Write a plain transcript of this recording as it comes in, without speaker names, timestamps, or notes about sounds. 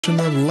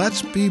Of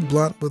Let's Be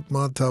Blunt with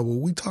Montel, where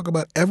we talk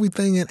about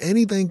everything and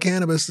anything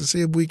cannabis to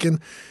see if we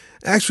can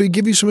actually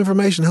give you some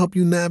information, help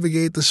you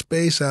navigate the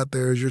space out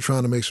there as you're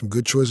trying to make some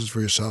good choices for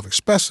yourself,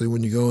 especially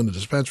when you go into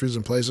dispensaries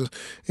and places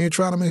and you're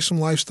trying to make some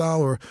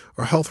lifestyle or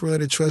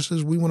health-related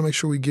choices. We want to make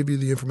sure we give you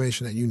the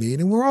information that you need.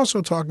 And we're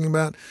also talking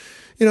about,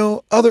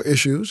 other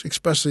issues,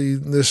 especially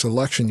this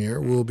election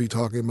year. We'll be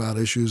talking about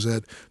issues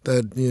that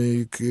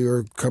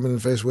you're coming in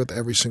face with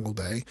every single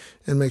day,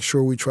 and make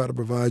sure we try to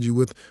provide you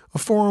with a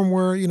forum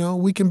where,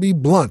 we can be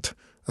blunt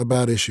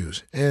about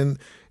issues. And,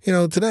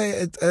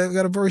 today I've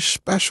got a very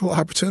special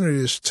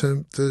opportunity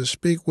to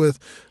speak with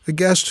a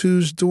guest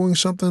who's doing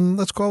something,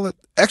 let's call it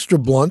extra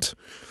blunt,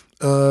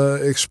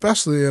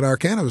 especially in our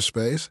cannabis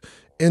space.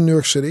 In New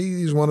York City.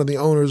 He's one of the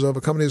owners of a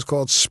company that's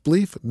called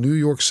Spleef New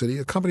York City,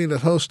 a company that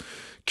hosts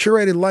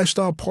curated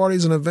lifestyle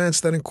parties and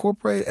events that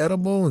incorporate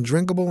edible and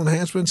drinkable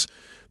enhancements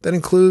that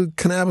include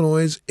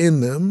cannabinoids in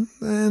them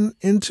and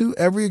into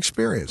every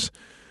experience.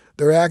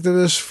 They're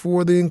activists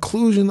for the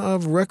inclusion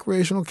of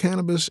recreational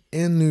cannabis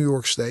in New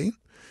York State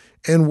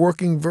and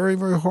working very,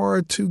 very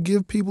hard to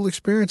give people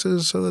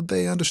experiences so that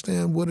they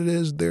understand what it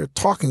is they're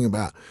talking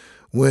about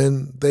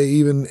when they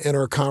even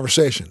enter a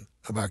conversation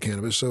about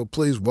cannabis. So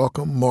please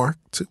welcome Mark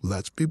to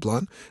Let's Be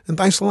Blunt. And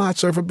thanks a lot,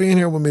 sir, for being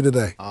here with me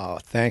today. Oh,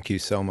 thank you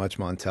so much,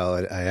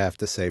 Montel. I have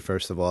to say,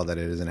 first of all, that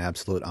it is an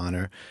absolute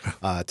honor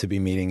to be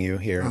meeting you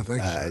here. Oh,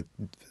 thanks,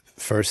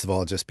 first of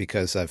all, just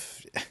because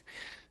I've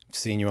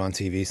seen you on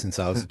TV since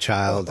I was a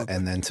child,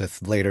 and then to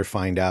later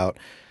find out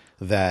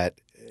that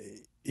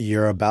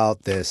you're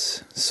about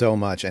this so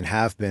much and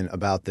have been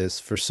about this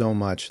for so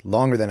much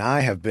longer than I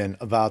have been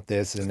about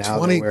this. And now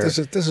this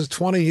is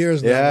 20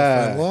 years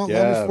now. Long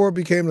before it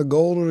became the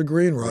gold or the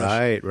green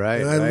rush. Right.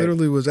 And I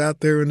literally was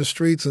out there in the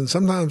streets and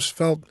sometimes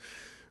felt,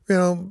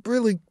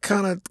 really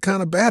kind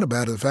of bad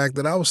about it. The fact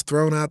that I was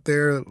thrown out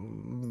there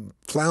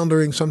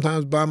floundering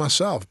sometimes by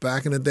myself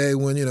back in the day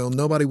when,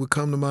 nobody would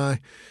come to my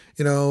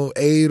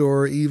aid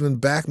or even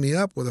back me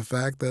up with the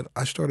fact that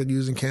I started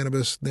using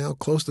cannabis now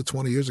close to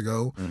 20 years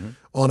ago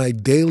on a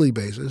daily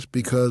basis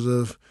because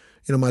of,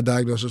 my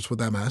diagnosis with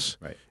MS,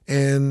 right,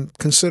 and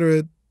consider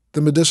it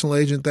the medicinal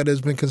agent that has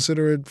been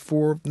considered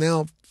for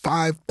now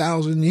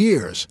 5,000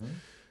 years,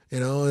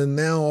 and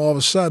now all of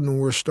a sudden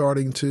we're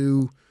starting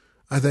to,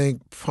 I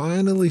think,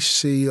 finally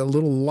see a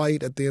little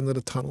light at the end of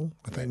the tunnel.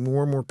 I think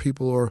more and more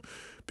people are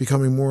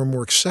becoming more and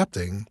more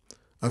accepting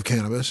of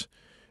cannabis.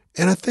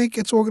 And I think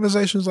it's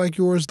organizations like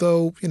yours,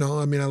 though, I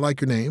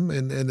like your name,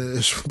 and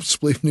it's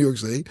Spleef New York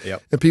City.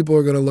 Yep. And people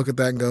are going to look at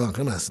that and go,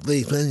 come on,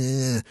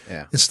 Spleef.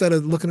 Yeah. Instead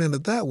of looking at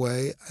it that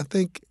way, I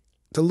think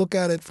to look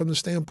at it from the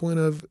standpoint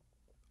of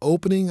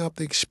opening up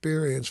the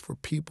experience for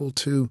people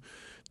to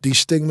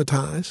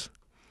destigmatize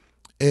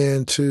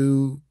and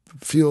to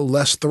feel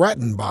less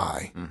threatened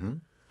by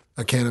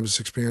a cannabis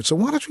experience. So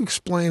why don't you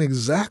explain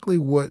exactly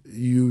what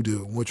you do,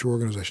 what your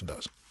organization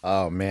does?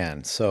 Oh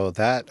man, so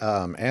that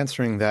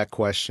answering that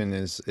question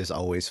is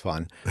always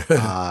fun,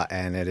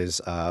 and it is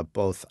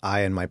both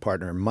I and my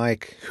partner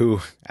Mike, who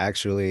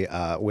actually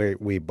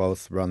we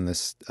both run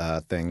this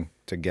thing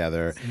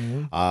together.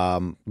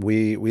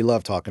 We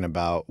love talking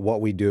about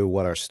what we do,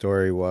 what our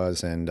story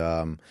was,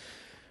 and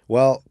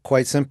well,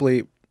 quite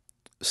simply,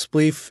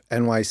 Spleef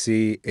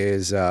NYC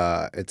is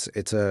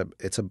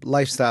it's a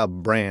lifestyle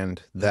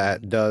brand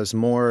that does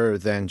more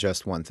than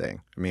just one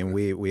thing. I mean,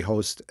 we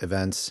host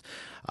events,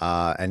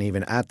 and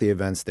even at the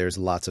events, there's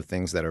lots of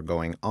things that are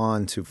going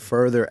on to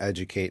further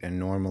educate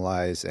and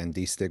normalize and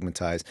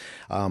destigmatize.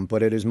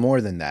 But it is more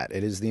than that.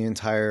 It is the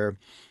entire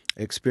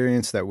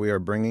experience that we are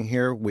bringing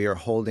here. We are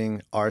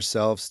holding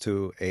ourselves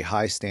to a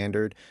high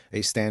standard,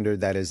 a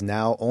standard that is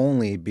now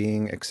only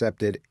being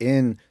accepted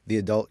in the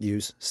adult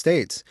use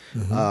states,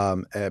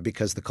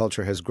 because the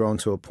culture has grown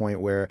to a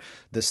point where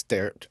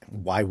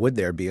why would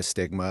there be a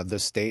stigma? The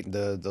state,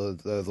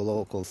 the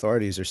local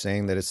authorities are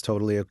saying that it's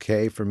totally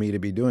okay for me to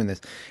be doing this.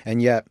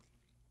 And yet,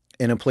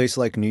 in a place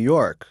like New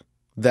York,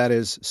 that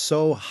is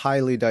so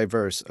highly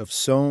diverse, of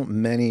so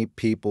many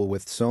people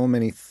with so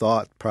many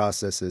thought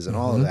processes and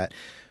all of that,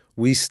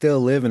 we still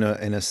live in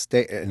a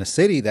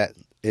city that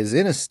is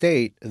in a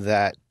state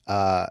that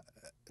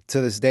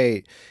to this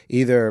day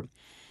either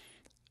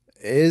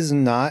is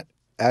not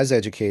as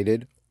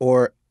educated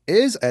or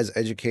is as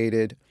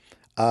educated,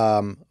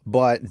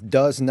 but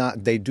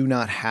they do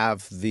not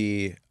have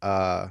the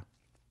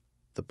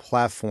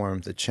platform,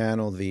 the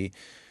channel, the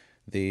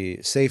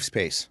safe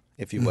space,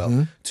 if you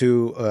will,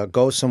 to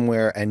go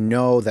somewhere and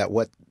know that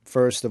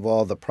first of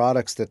all, the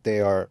products that they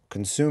are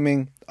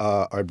consuming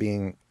are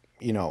being,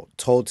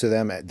 told to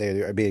them.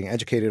 They are being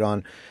educated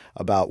on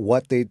about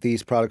what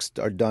these products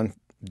are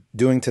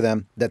doing to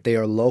them, that they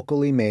are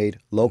locally made,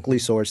 locally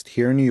sourced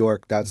here in New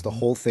York. That's the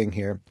whole thing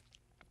here.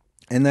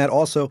 And that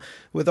also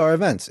with our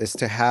events is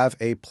to have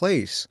a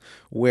place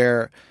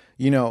where,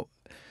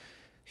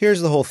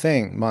 here's the whole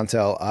thing,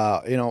 Montel.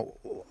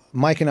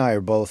 Mike and I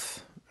are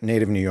both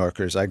native New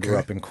Yorkers. I grew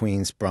up in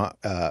Queens,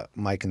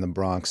 Mike in the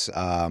Bronx.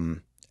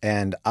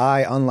 And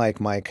I, unlike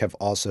Mike, have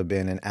also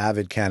been an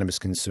avid cannabis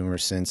consumer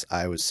since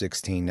I was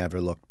 16,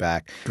 never looked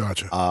back.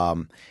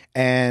 Gotcha.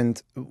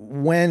 And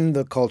when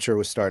the culture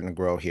was starting to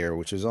grow here,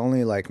 which was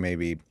only like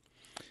maybe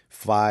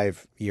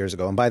 5 years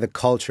ago, and by the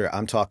culture,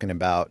 I'm talking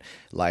about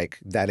like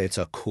that it's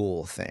a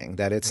cool thing,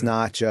 that it's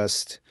not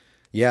just,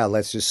 yeah,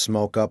 let's just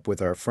smoke up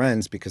with our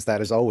friends, because that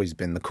has always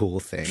been the cool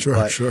thing.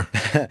 Sure, sure.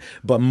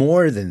 But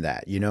more than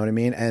that, you know what I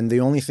mean? And the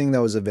only thing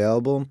that was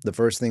available, the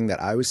first thing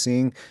that I was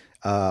seeing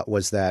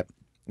was that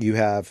you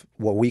have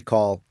what we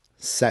call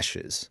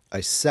seshes.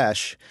 A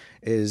sesh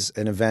is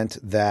an event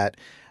that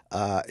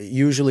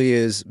usually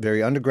is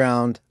very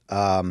underground.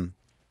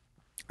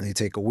 They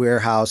take a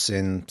warehouse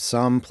in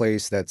some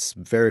place that's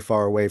very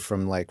far away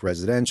from like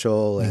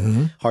residential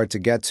and hard to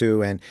get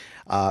to. And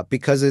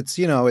because it's,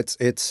 you know,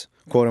 it's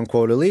quote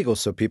unquote illegal.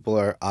 So people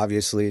are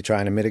obviously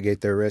trying to mitigate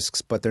their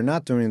risks, but they're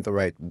not doing it the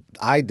right.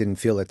 I didn't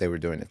feel that they were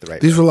doing it the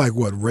right These way. were like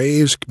what,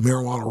 raves,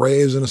 marijuana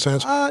raves in a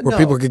sense, where No.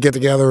 people could get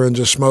together and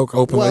just smoke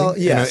openly Well,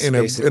 yes, in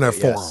a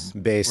forum. yes,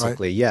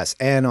 basically, yes.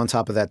 And on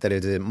top of that, that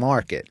it didn't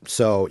market.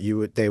 So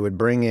they would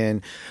bring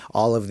in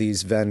all of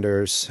these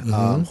vendors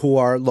who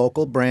are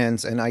local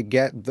brands, and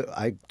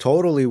I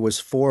totally was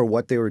for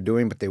what they were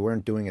doing, but they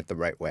weren't doing it the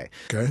right way.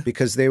 Okay.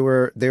 Because they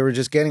were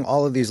just getting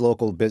all of these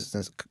local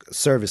business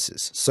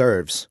services,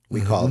 serves, we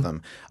call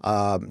them,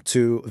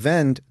 to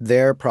vend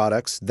their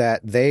products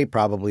that they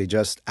probably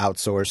just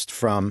outsourced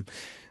from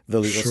the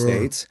legal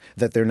states,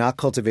 that they're not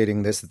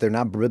cultivating this, that they're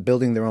not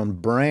building their own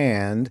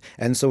brand.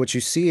 And so what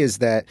you see is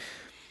that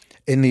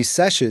in these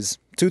sessions,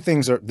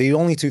 the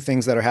only two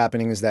things that are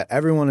happening is that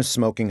everyone is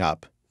smoking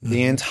up.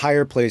 The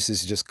entire place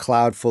is just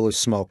cloud full of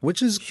smoke,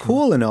 which is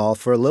cool and all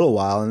for a little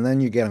while. And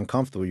then you get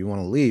uncomfortable. You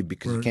want to leave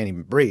because you can't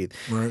even breathe.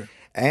 Right.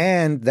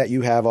 And that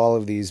you have all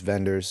of these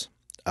vendors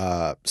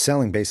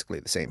selling basically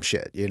the same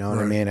shit. You know what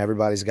I mean?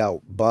 Everybody's got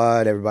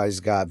bud,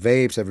 everybody's got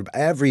vapes,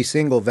 every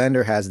single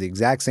vendor has the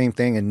exact same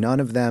thing, and none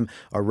of them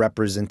are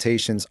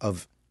representations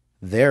of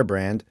their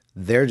brand.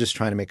 They're just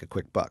trying to make a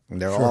quick buck,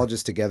 and they're all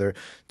just together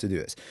to do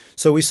this.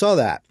 So we saw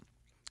that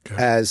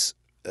as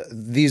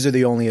these are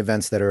the only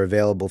events that are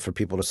available for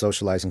people to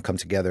socialize and come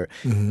together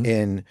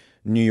in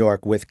New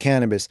York with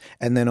cannabis.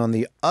 And then on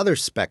the other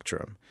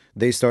spectrum,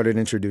 they started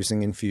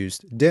introducing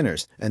infused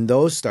dinners, and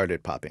those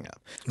started popping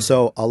up.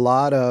 So a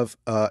lot of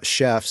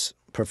chefs,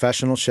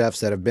 professional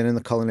chefs that have been in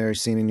the culinary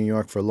scene in New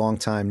York for a long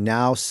time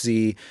now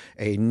see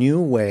a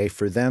new way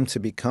for them to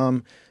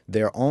become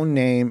their own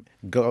name,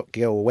 go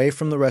away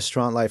from the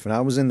restaurant life. And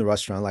I was in the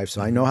restaurant life,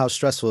 so I know how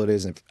stressful it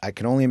is. And I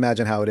can only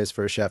imagine how it is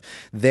for a chef.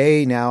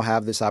 They now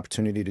have this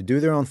opportunity to do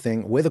their own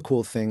thing with a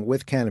cool thing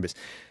with cannabis.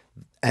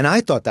 And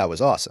I thought that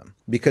was awesome,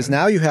 because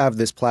now you have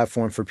this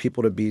platform for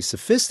people to be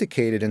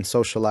sophisticated and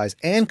socialize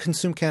and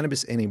consume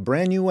cannabis in a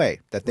brand new way,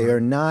 that they are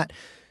not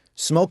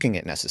smoking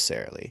it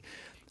necessarily.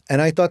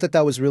 And I thought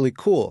that was really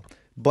cool.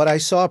 But I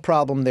saw a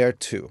problem there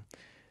too.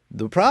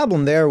 The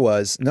problem there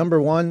was,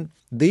 number one,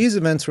 these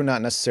events were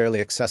not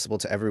necessarily accessible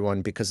to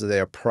everyone because of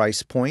their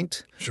price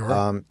point.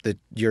 Sure.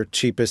 Your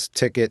cheapest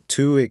ticket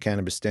to a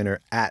cannabis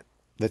dinner at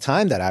the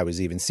time that I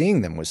was even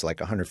seeing them was like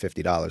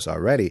 $150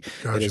 already.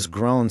 Gotcha. It has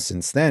grown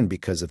since then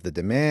because of the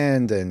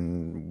demand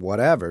and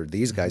whatever.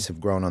 These guys have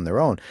grown on their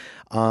own.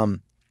 And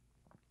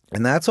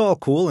that's all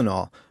cool and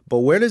all. But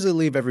where does it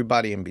leave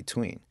everybody in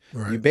between?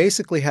 Right. You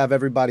basically have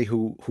everybody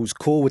who's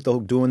cool with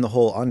doing the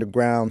whole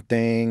underground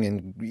thing,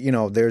 and you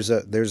know there's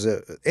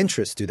a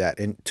interest to that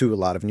to a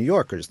lot of New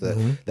Yorkers,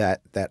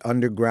 that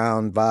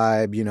underground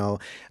vibe, you know.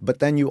 But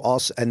then you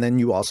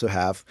also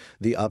have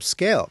the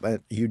upscale.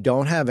 You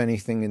don't have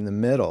anything in the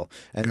middle,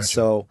 and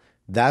so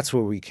that's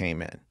where we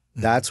came in.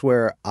 That's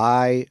where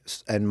I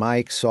and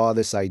Mike saw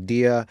this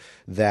idea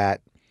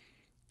that,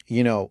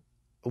 you know,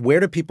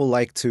 where do people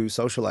like to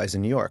socialize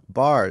in New York?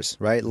 Bars,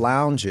 right?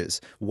 Lounges.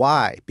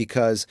 Why?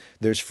 Because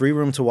there's free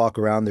room to walk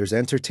around, there's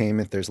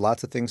entertainment, there's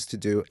lots of things to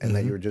do, and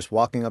that you're just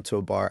walking up to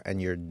a bar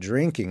and you're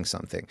drinking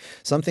something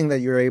that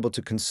you're able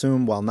to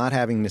consume while not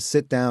having to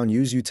sit down,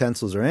 use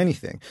utensils or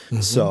anything.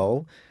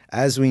 So,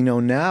 as we know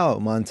now,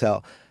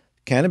 Montel,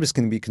 cannabis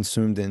can be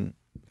consumed in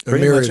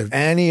pretty much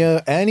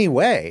any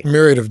way.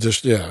 Myriad of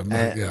just, myriad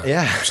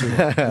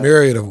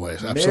of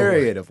ways. Absolutely.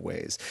 Myriad of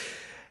ways.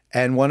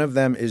 And one of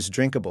them is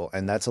drinkable,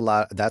 and that's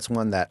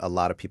one that a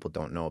lot of people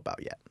don't know about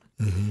yet.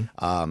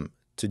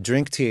 To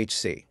drink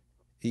THC,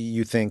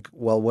 you think,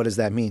 well, what does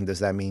that mean? Does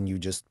that mean you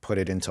just put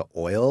it into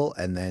oil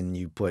and then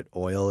you put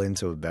oil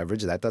into a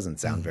beverage? That doesn't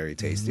sound very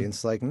tasty. And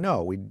it's like,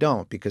 no, we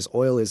don't, because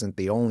oil isn't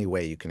the only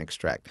way you can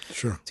extract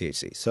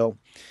THC. So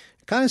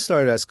it kind of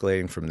started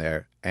escalating from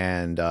there.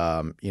 And,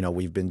 you know,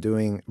 we've been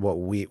doing what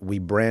we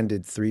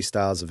branded 3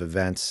 styles of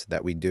events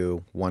that we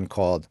do. One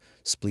called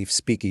Spleef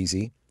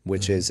Speakeasy,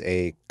 which is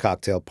a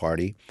cocktail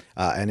party,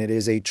 and it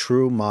is a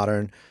true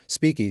modern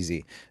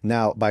speakeasy.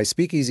 Now, by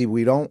speakeasy,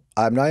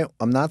 I'm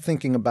not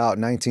thinking about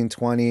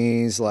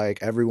 1920s,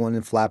 like everyone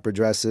in flapper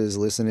dresses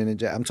listening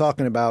to. I'm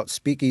talking about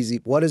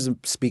speakeasy. What does a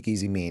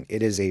speakeasy mean?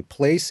 It is a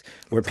place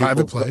where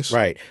Private place,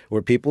 right,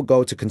 where people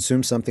go to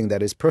consume something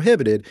that is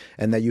prohibited,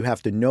 and that you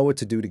have to know what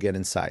to do to get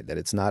inside. That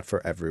it's not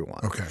for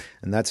everyone. Okay.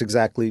 And that's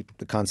exactly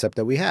the concept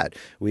that we had.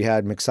 We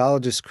had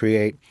mixologists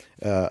create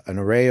an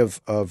array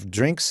of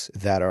drinks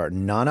that are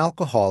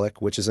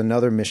non-alcoholic, which is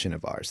another mission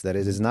of ours. That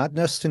it is not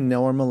just to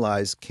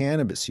normalize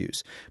cannabis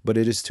use, but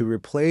it is to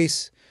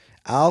replace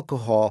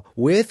alcohol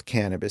with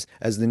cannabis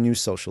as the new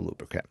social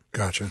lubricant.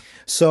 Gotcha.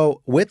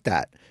 So with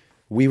that,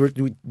 we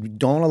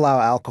don't allow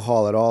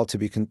alcohol at all to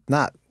be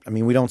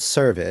we don't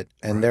serve it,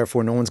 and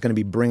therefore no one's going to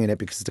be bringing it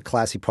because it's a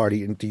classy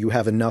party and you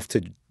have enough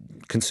to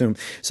consume.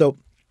 So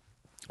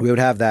we would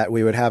have that.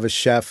 We would have a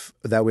chef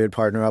that we would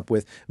partner up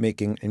with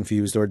making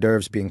infused hors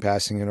d'oeuvres,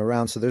 passing it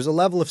around. So there's a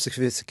level of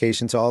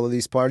sophistication to all of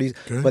these parties,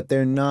 but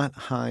they're not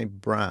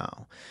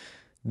highbrow.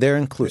 They're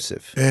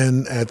inclusive.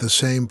 And at the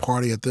same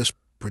party, at this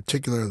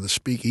particular, the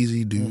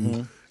speakeasy, do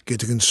you get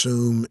to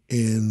consume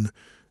in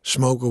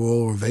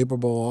smokable or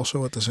vaporable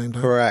also at the same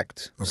time?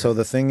 Correct. Okay. So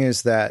the thing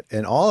is that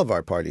in all of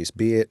our parties,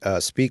 be it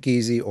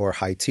speakeasy or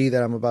high tea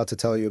that I'm about to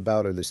tell you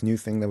about, or this new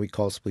thing that we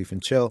call Spleef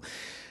and Chill,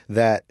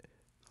 that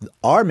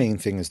our main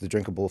thing is the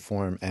drinkable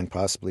form and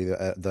possibly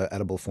the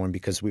edible form,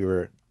 because we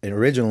were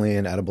originally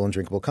an edible and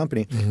drinkable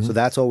company. So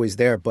that's always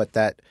there, but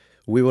that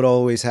we would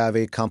always have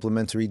a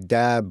complimentary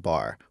dab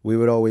bar. We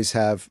would always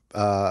have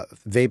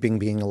vaping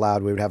being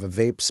allowed. We would have a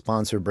vape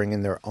sponsor bring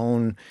in their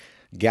own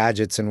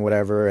gadgets and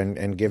whatever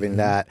and giving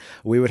that.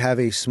 We would have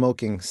a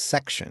smoking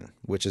section,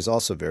 which is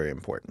also very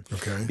important.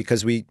 Okay.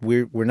 Because we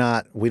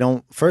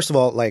don't, first of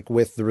all, like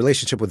with the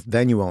relationship with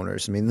venue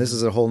owners, I mean, this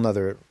is a whole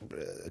nother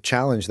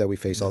challenge that we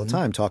face all the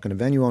time, talking to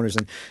venue owners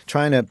and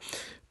trying to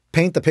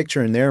paint the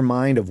picture in their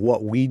mind of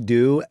what we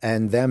do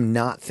and them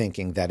not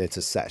thinking that it's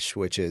a sesh,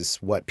 which is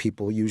what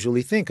people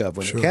usually think of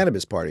when a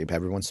cannabis party,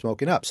 everyone's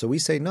smoking up. So we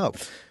say, no,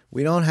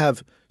 we don't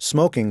have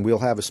smoking. We'll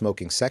have a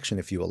smoking section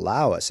if you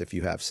allow us, if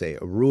you have, say,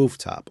 a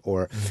rooftop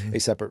or a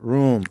separate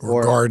room.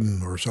 Or a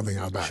garden or something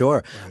out back.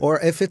 Sure. Right. Or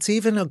if it's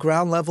even a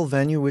ground level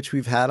venue, which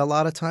we've had a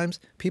lot of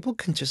times, people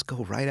can just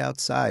go right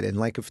outside. And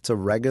like if it's a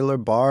regular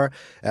bar,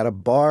 at a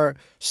bar,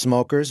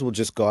 smokers will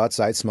just go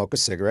outside, smoke a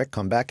cigarette,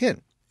 come back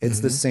in.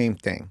 It's the same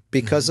thing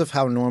because of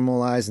how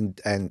normalized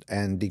and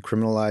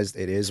decriminalized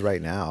it is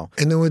right now.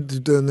 And then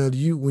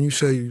when you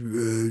say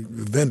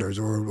vendors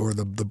or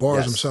the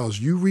bars themselves,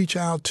 you reach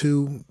out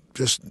to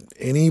just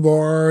any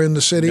bar in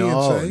the city and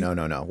say?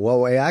 No.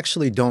 Well, we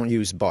actually don't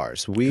use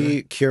bars.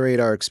 We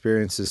curate our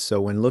experiences. So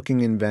when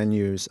looking in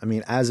venues, I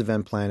mean, as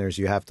event planners,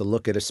 you have to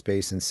look at a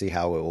space and see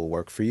how it will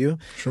work for you.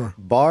 Sure.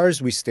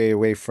 Bars we stay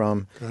away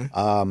from.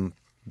 Okay.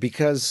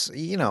 Because,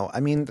 I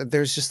mean,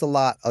 there's just a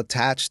lot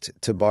attached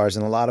to bars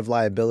and a lot of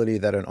liability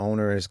that an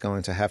owner is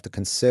going to have to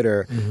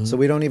consider. So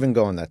we don't even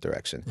go in that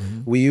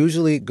direction. We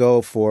usually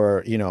go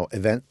for,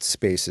 event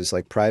spaces,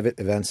 like private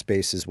event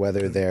spaces,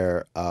 whether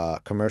they're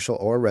commercial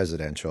or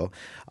residential.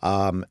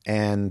 I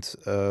mean,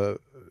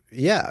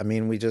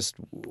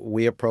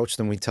 we approach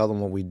them. We tell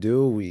them what we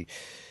do.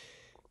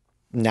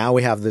 Now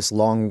we have this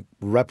long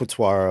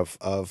repertoire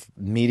of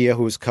media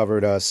who's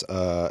covered us,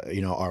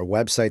 our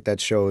website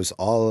that shows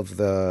all of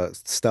the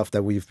stuff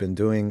that we've been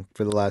doing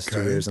for the last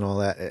 2 years and all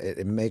that.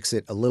 It makes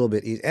it a little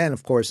bit easy. And,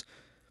 of course,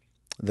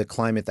 the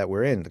climate that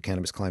we're in, the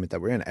cannabis climate that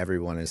we're in,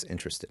 everyone is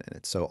interested in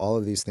it. So all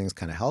of these things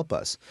kind of help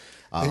us.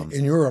 And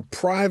you're a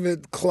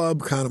private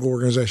club kind of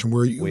organization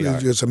where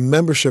it's a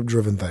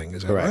membership-driven thing.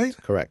 Is that right?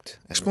 Correct.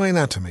 Explain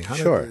that to me.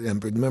 Sure.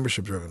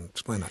 Membership-driven.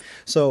 Explain that.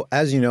 So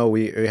as you know,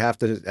 we have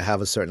to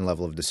have a certain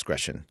level of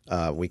discretion.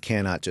 We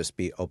cannot just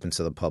be open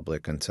to the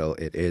public until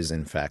it is,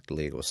 in fact,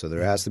 legal. So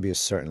there has to be a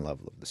certain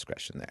level of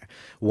discretion there.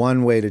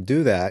 One way to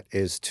do that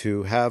is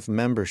to have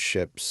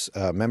membership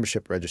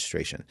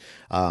registration.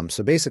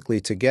 So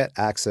basically, to get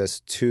access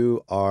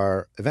to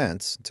our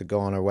events, to go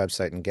on our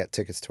website and get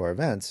tickets to our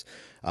events,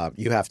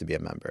 you have to be a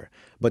member.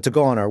 But to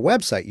go on our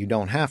website, you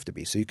don't have to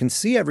be. So you can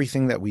see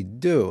everything that we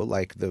do,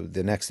 like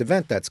the next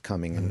event that's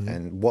coming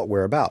and what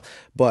we're about.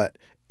 But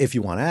if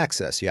you want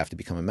access, you have to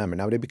become a member.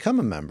 Now, to become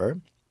a member,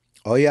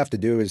 all you have to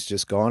do is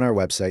just go on our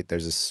website.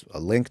 There's a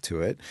link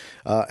to it,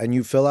 and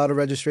you fill out a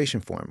registration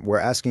form. We're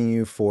asking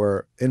you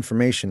for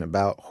information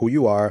about who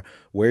you are,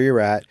 where you're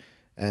at,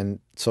 and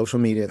social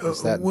media.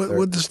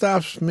 What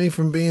stops me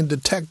from being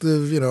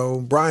Detective,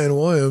 Brian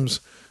Williams,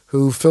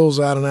 who fills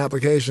out an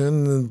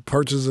application and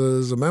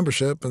purchases a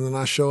membership, and then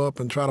I show up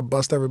and try to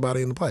bust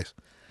everybody in the place?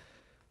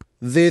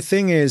 The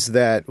thing is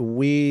that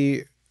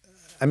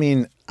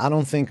I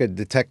don't think a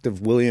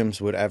Detective Williams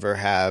would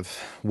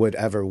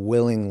ever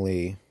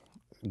willingly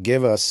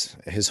give us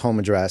his home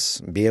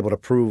address, be able to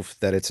prove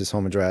that it's his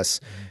home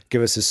address,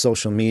 give us his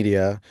social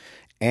media,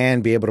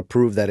 and be able to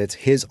prove that it's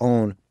his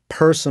own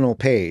personal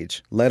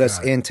page, let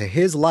us into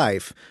his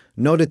life.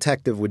 No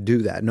detective would do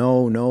that.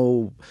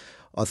 No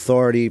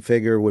authority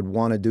figure would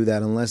want to do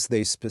that unless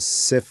they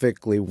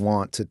specifically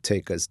want to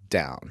take us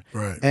down.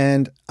 Right.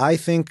 And I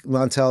think,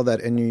 Montel,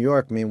 that in New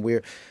York, I mean,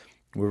 we're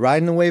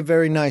riding the wave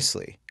very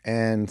nicely,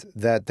 and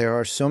that there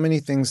are so many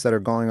things that are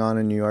going on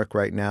in New York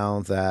right now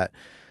that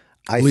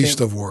I Least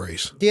think, of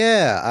worries.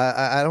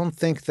 yeah, I don't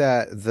think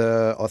that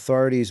the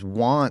authorities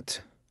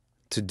want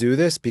to do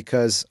this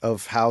because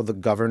of how the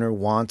governor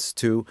wants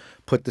to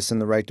put this in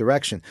the right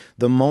direction.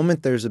 The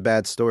moment there's a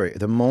bad story,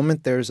 the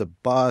moment there's a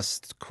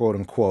bust, quote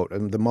unquote,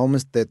 and the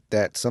moment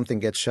that something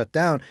gets shut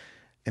down,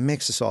 it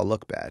makes us all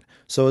look bad.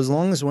 So as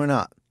long as we're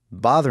not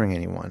bothering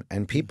anyone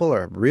and people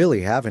are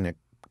really having a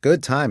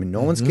good time and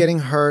no one's getting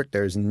hurt,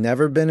 there's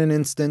never been an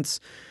instance.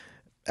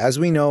 As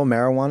we know,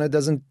 marijuana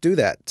doesn't do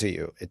that to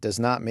you. It does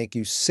not make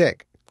you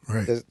sick.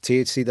 Right. The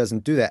THC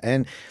doesn't do that.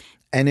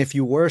 And if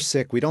you were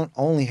sick, we don't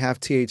only have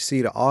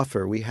THC to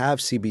offer. We have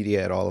CBD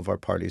at all of our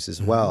parties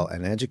as well,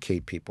 and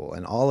educate people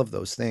and all of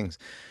those things.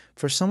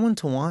 For someone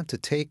to want to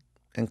take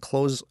and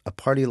close a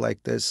party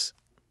like this,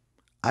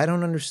 I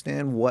don't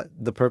understand what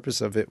the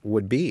purpose of it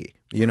would be.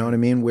 You know what I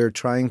mean? We're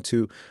trying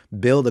to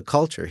build a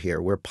culture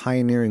here. We're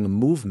pioneering a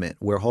movement.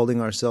 We're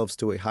holding ourselves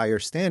to a higher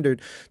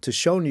standard to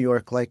show New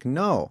York, like,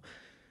 no,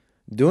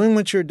 doing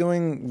what you're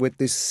doing with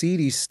this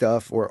seedy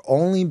stuff or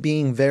only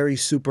being very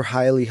super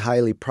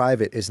highly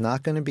private is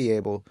not going to be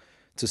able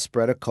to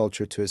spread a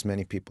culture to as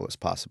many people as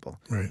possible.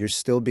 Right. You're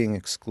still being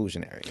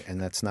exclusionary,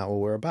 and that's not what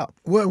we're about.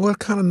 What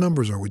kind of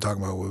numbers are we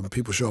talking about when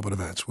people show up at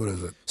events? What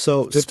is it?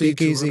 So 50,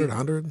 speakeasy, 200,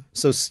 100?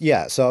 So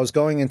yeah, so I was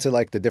going into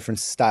like the different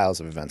styles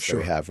of events that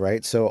we have,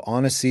 right? So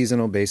on a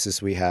seasonal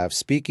basis, we have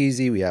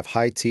speakeasy, we have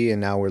high tea, and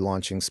now we're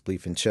launching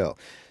Spleef and Chill.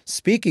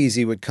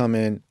 Speakeasy would come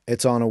in,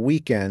 it's on a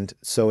weekend,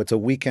 so it's a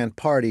weekend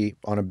party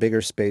on a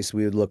bigger space.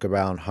 We would look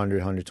around 100,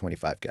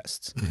 125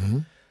 guests.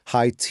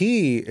 High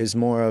tea is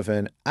more of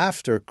an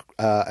after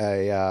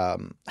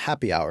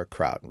happy hour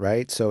crowd,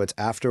 right? So it's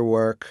after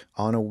work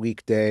on a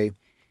weekday,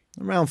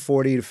 around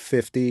 40 to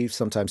 50,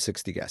 sometimes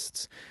 60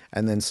 guests.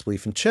 And then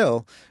Spleef and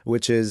Chill,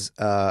 which is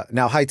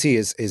now high tea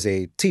is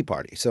a tea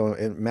party. So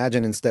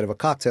imagine instead of a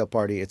cocktail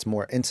party, it's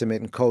more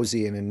intimate and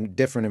cozy and in a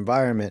different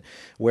environment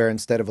where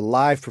instead of a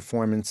live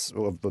performance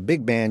of a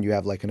big band, you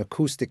have like an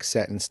acoustic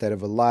set instead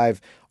of a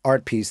live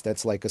art piece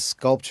that's like a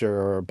sculpture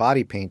or a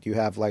body paint. You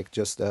have like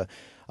just a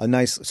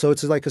nice, so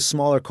it's like a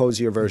smaller,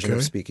 cozier version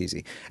of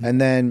Speakeasy.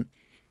 And then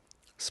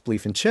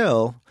Spleef and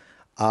Chill,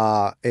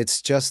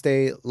 it's just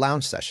a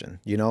lounge session.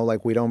 You know,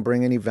 like we don't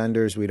bring any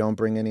vendors, we don't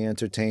bring any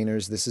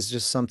entertainers. This is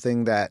just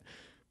something that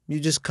you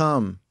just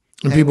come.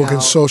 And people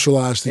can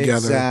socialize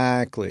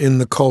together in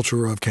the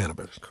culture of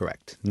cannabis.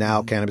 Correct.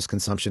 Now, cannabis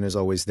consumption is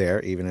always there,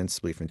 even in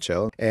Spleef and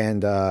Chill.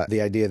 And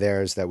the idea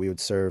there is that we would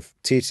serve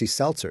THC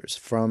seltzers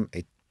from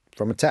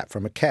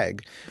a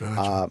keg.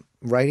 Gotcha.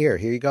 Right here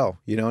you go.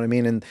 You know what I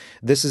mean? And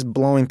this is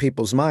blowing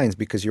people's minds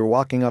because you're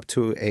walking up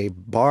to a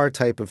bar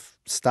type of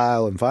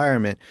style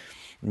environment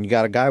and you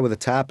got a guy with a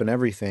tap and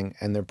everything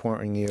and they're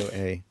pouring you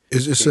a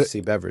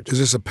THC beverage. Is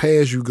this a pay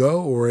as you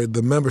go or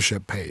the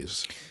membership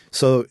pays?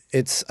 So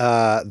it's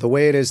the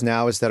way it is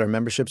now is that our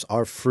memberships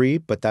are free,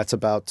 but that's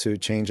about to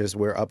change as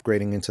we're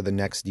upgrading into the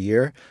next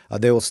year.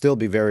 They will still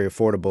be very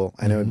affordable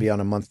and it would be on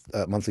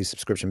a monthly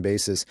subscription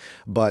basis.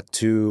 But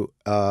to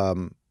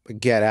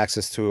get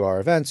access to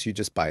our events, you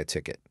just buy a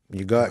ticket.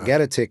 You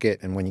get a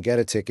ticket, and when you get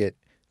a ticket,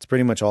 it's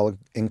pretty much all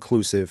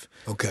inclusive.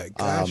 Okay,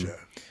 gotcha.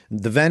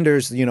 The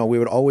vendors, you know, we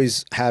would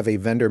always have a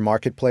vendor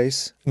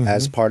marketplace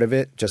as part of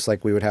it, just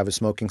like we would have a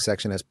smoking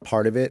section as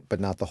part of it, but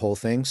not the whole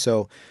thing.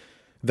 So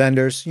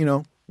vendors, you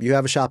know, you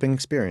have a shopping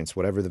experience.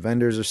 Whatever the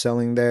vendors are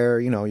selling there,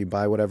 you know, you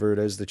buy whatever it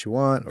is that you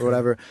want or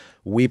whatever.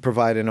 We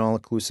provide an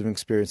all-inclusive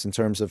experience in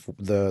terms of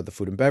the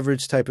food and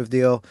beverage type of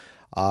deal.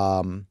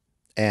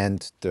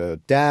 And the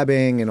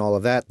dabbing and all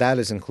of that, that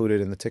is included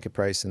in the ticket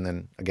price. And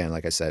then, again,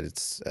 like I said,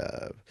 it's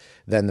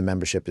then the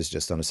membership is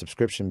just on a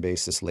subscription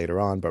basis later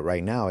on. But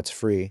right now, it's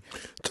free.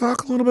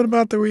 Talk a little bit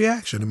about the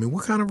reaction. I mean,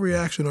 what kind of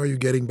reaction are you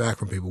getting back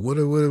from people? What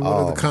are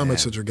the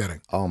comments that you're getting?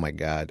 Oh, my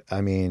God.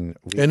 I mean.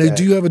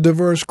 Do you have a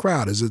diverse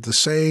crowd? Is it the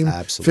same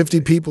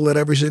 50 people at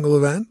every single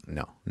event?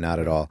 No, not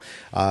at all.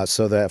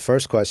 So the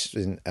first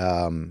question,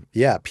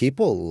 yeah,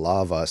 people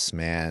love us,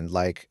 man.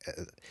 Like,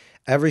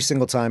 every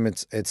single time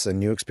it's a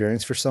new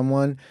experience for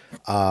someone.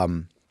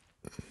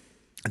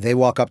 They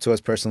walk up to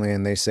us personally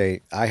and they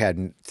say,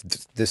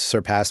 this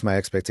surpassed my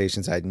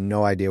expectations. I had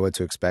no idea what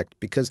to expect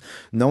because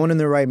no one in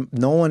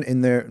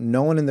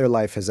their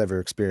life has ever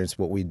experienced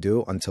what we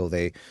do until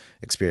they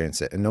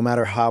experience it. And no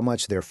matter how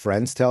much their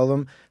friends tell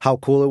them how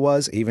cool it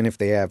was, even if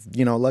they have,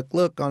 you know,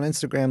 look on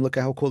Instagram, look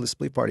at how cool the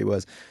Spleef party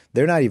was,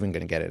 they're not even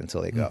going to get it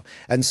until they go.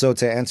 And so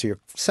to answer your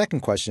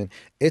second question,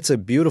 it's a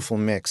beautiful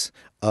mix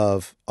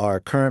of our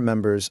current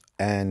members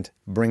and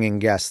bringing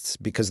guests,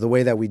 because the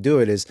way that we do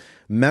it is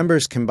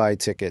members can buy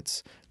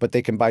tickets, but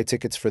they can buy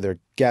tickets for their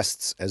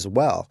guests as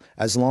well,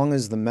 as long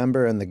as the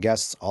member and the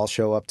guests all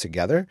show up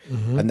together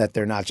and that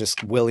they're not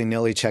just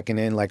willy-nilly checking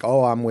in like,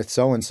 oh, I'm with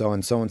so-and-so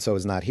and so-and-so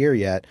is not here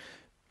yet.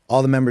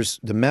 all the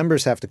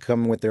members have to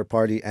come with their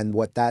party. And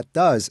what that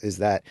does is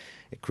that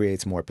it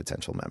creates more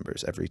potential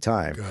members every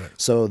time. Got it.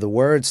 So the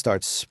word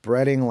starts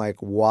spreading like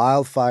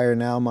wildfire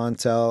now,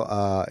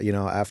 Montel. You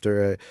know,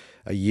 after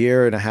a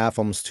year and a half,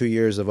 almost 2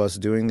 years of us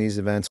doing these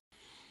events,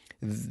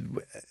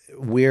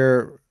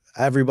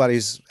 everybody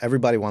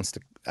wants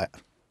to.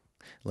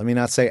 Let me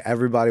not say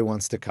everybody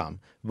wants to come,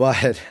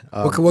 but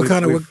what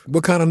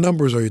kind of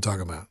numbers are you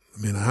talking about?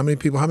 I mean, how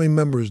many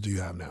members do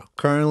you have now?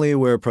 Currently,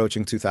 we're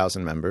approaching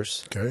 2,000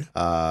 members. Okay.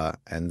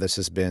 And this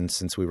has been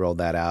since we rolled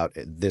that out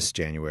this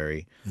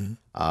January.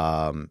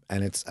 And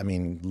it's, I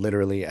mean,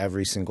 literally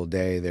every single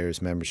day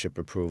there's membership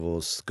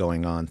approvals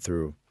going on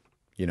through,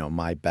 you know,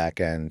 my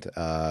back end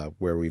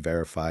where we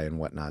verify and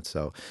whatnot.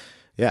 So,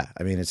 yeah,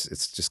 I mean,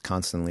 it's just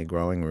constantly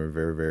growing. We're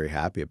very, very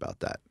happy about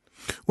that.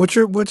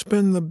 What's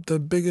been the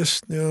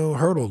biggest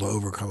hurdle to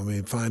overcome? I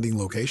mean, finding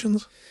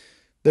locations.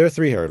 There are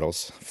 3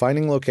 hurdles.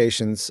 Finding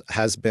locations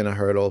has been a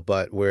hurdle,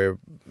 but we're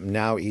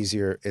now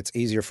easier. It's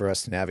easier for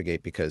us to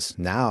navigate because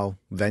now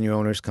venue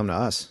owners come to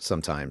us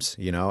sometimes,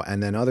 you know,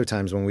 and then other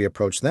times when we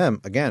approach them,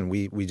 again,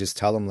 we just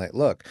tell them like,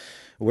 look,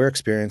 we're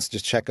experienced.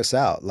 Just check us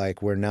out.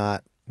 Like we're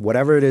not,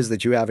 whatever it is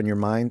that you have in your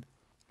mind,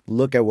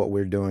 look at what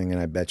we're doing,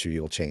 and I bet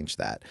you'll change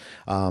that.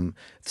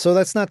 So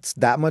that's not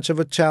that much of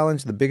a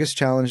challenge. The biggest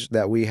challenge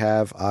that we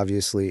have,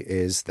 obviously,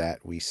 is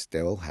that we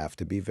still have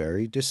to be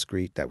very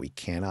discreet, that we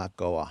cannot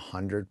go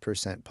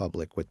 100%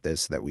 public with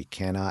this, that we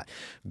cannot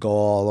go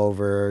all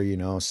over, you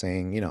know,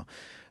 saying, you know,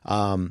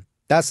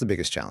 that's the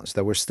biggest challenge,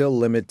 that we're still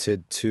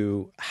limited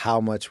to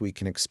how much we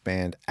can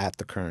expand at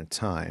the current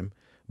time.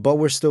 But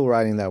we're still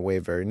riding that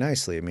wave very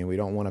nicely. I mean, we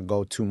don't want to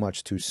go too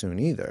much too soon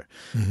either.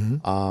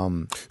 I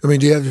mean,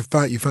 do you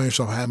find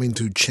yourself having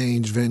to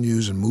change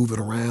venues and move it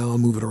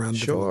around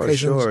different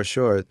locations?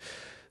 Sure.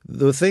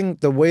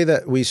 The way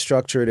that we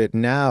structured it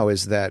now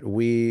is that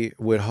we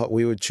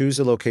would choose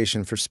a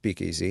location for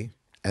speakeasy,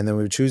 and then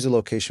we would choose a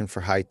location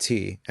for high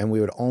tea, and we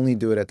would only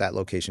do it at that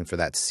location for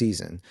that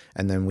season,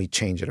 and then we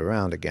change it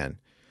around again.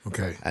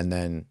 Okay. And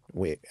then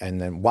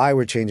why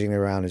we're changing it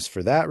around is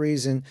for that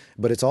reason,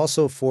 but it's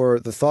also for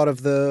the thought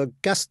of the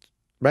guest,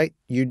 right?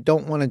 You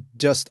don't want to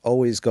just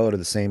always go to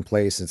the same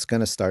place. It's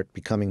going to start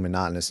becoming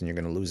monotonous and you're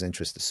going to lose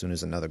interest as soon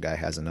as another guy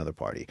has another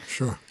party.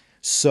 Sure.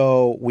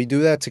 So we do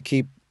that to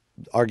keep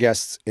our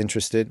guests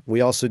interested.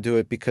 We also do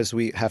it because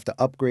we have to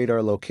upgrade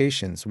our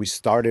locations. We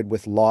started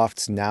with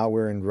lofts. Now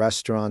we're in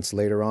restaurants.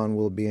 Later on,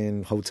 we'll be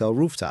in hotel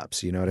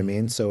rooftops. You know what I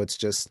mean? So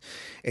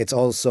it's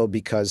also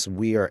because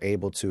we are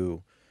able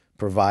to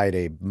provide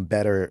a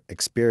better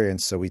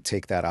experience. So we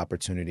take that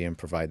opportunity and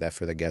provide that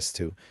for the guests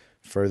to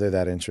further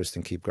that interest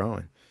and keep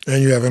growing.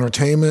 And you have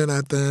entertainment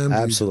at them?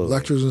 Absolutely.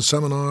 Lectures and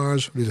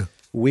seminars? What do you do?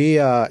 We,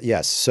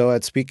 yes. So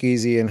at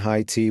Speakeasy and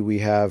High Tea, we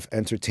have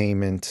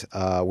entertainment.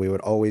 We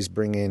would always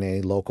bring in a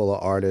local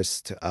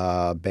artist,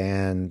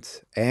 band,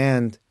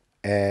 and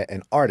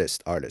an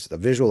artist, a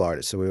visual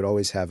artist. So we would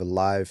always have a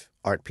live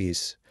art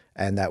piece,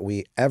 and that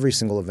every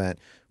single event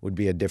would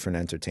be a different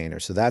entertainer.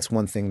 So that's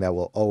one thing that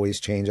will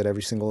always change at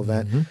every single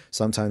event.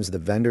 Sometimes the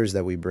vendors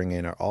that we bring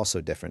in are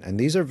also different. And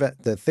these are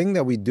the thing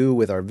that we do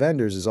with our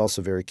vendors is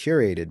also very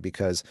curated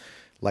because,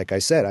 like I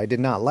said, I did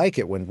not like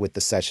it with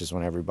the sessions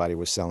when everybody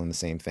was selling the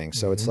same thing.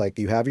 So it's like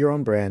you have your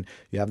own brand,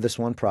 you have this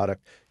one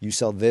product, you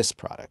sell this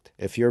product.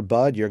 If you're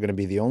bud, you're going to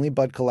be the only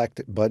bud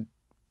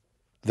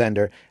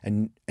vendor,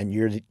 and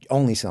you're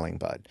only selling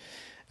bud.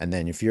 And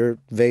then if you're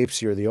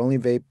vapes, you're the only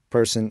vape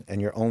person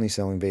and you're only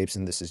selling vapes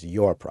and this is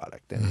your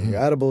product. And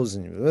your edibles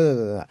and blah,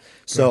 blah, blah.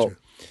 So, Gotcha.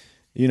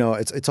 you know,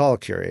 it's all a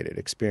curated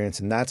experience.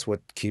 And that's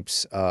what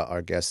keeps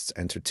our guests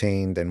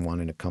entertained and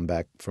wanting to come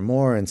back for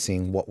more and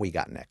seeing what we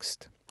got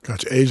next.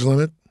 Gotcha. Age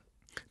limit?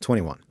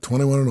 21.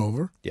 21 and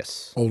over?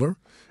 Yes. Older.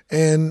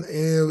 And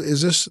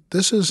is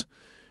this is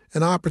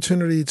an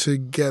opportunity to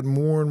get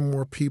more and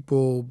more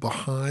people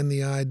behind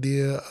the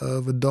idea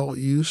of adult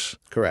use?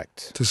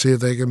 Correct. To see if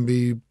they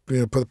can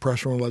put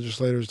pressure on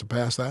legislators to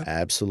pass that?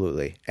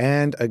 Absolutely.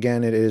 And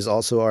again, it is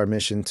also our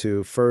mission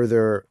to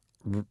further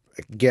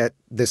get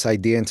this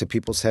idea into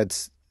people's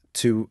heads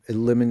to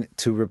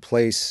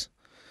replace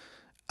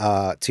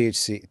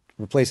THC,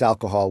 replace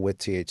alcohol with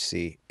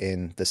THC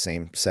in the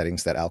same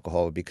settings that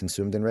alcohol would be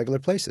consumed in regular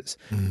places.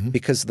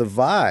 Because the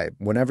vibe,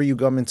 whenever you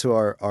come into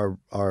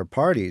our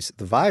parties,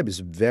 the vibe is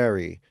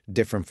very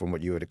different from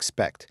what you would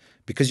expect.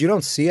 Because you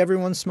don't see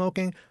everyone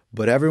smoking,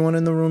 but everyone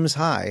in the room is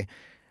high.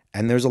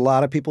 And there's a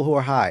lot of people who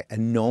are high,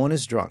 and no one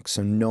is drunk.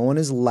 So no one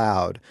is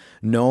loud.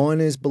 No one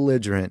is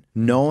belligerent.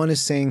 No one is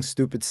saying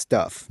stupid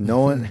stuff.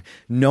 No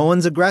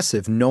one's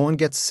aggressive. No one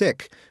gets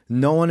sick.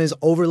 No one is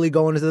overly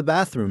going to the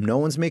bathroom. No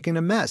one's making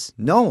a mess.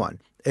 No one.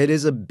 It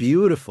is a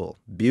beautiful,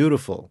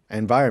 beautiful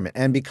environment.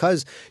 And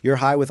because you're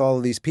high with all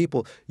of these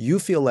people, you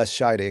feel less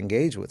shy to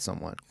engage with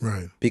someone.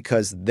 Right.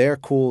 Because they're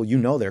cool. You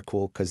know they're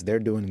cool because they're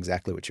doing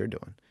exactly what you're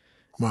doing.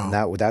 Wow.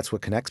 And that's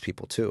what connects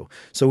people too.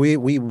 So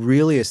we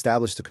really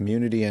established a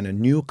community and a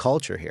new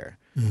culture here.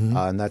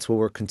 And that's what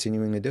we're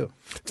continuing to do.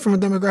 From a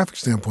demographic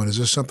standpoint, is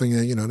this something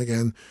that, and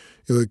again,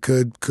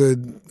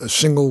 could a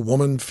single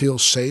woman feel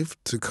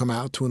safe to come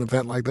out to an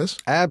event like this?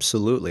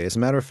 Absolutely. As a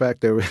matter of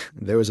fact,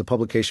 there was a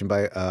publication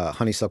by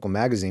Honeysuckle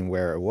Magazine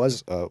where it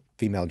was a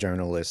female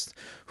journalist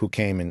who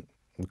came and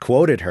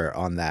quoted her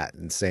on that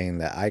and saying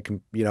that I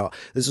can,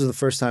 this was the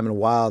first time in a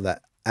while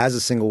that as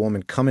a single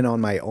woman coming on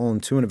my own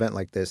to an event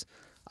like this,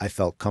 I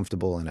felt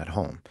comfortable and at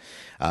home.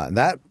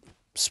 That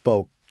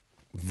spoke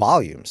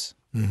volumes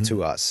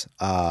to us.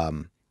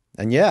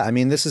 And yeah, I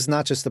mean, this is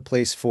not just a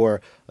place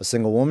for a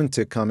single woman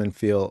to come and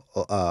feel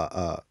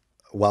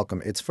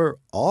welcome. It's for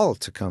all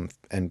to come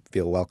and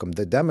feel welcome.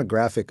 The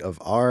demographic of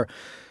our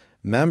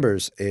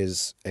members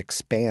is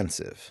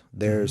expansive.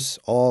 There's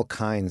all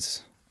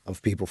kinds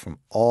of people from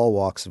all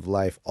walks of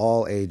life,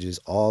 all ages,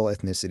 all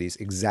ethnicities,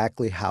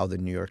 exactly how the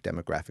New York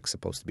demographic is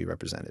supposed to be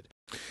represented.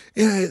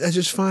 Yeah, I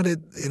just find it,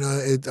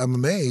 I'm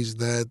amazed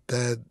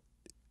that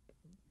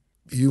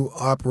you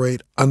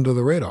operate under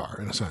the radar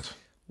in a sense.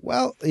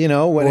 Well,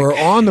 or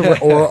on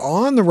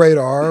the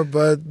radar,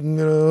 but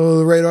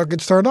the radar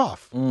gets turned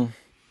off.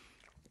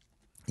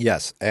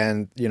 Yes,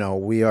 and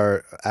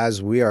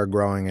as we are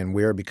growing and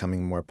we are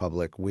becoming more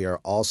public, we are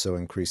also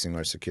increasing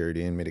our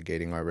security and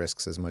mitigating our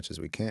risks as much as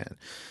we can.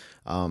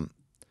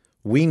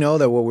 We know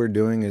that what we're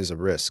doing is a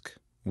risk.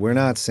 We're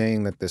not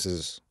saying that this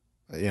is,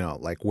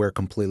 like we're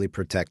completely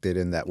protected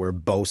and that we're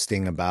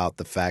boasting about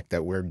the fact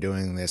that we're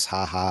doing this,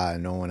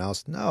 and no one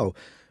else. No,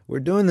 we're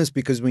doing this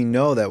because we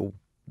know that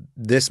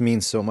this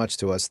means so much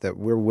to us that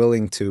we're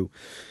willing to,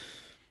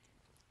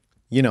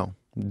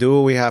 do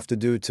what we have to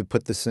do to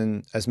put this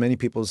in as many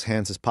people's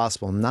hands as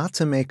possible, not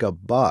to make a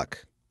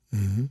buck,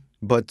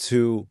 but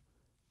to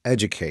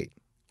educate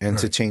and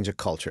to change a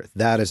culture.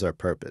 That is our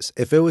purpose.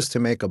 If it was to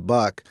make a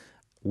buck,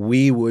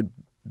 we would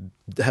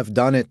have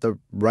done it the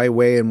right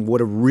way and would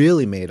have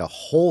really made a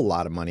whole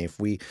lot of money if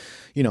we,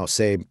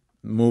 say,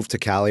 moved to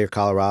Cali or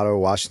Colorado or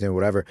Washington or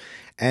whatever.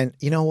 And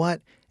you know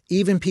what?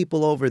 Even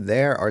people over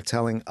there are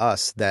telling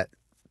us that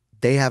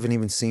they haven't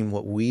even seen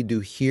what we do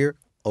here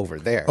over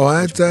there. Oh,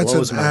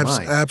 that's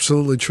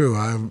absolutely true.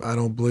 I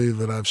don't believe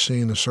that I've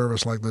seen a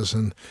service like this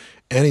in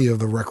any of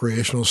the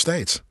recreational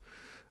states.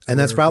 And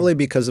that's probably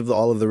because of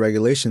all of the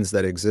regulations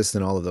that exist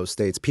in all of those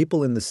states.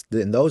 People in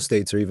those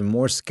states are even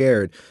more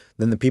scared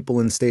than the people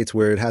in states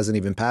where it hasn't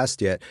even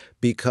passed yet,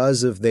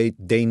 because of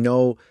they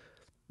know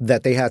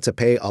that they had to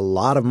pay a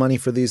lot of money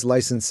for these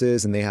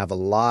licenses, and they have a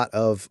lot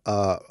of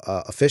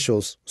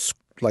officials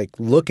like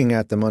looking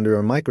at them under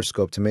a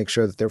microscope to make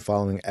sure that they're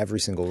following every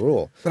single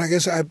rule. But I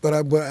guess I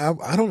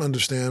don't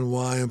understand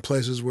why in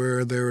places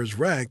where there is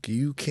rec,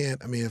 you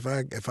can't. I mean,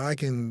 if I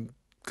can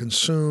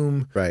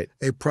consume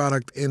a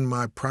product in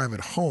my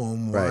private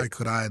home, why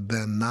could I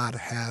then not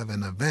have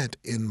an event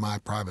in my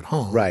private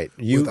home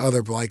with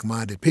other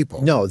like-minded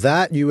people? No,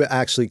 that you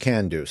actually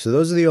can do. So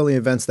those are the only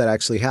events that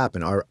actually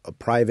happen are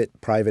private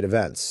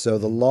events. So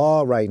the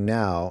law right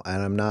now,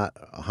 and I'm not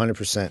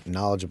 100%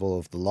 knowledgeable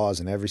of the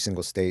laws in every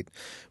single state,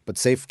 but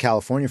say for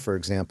California, for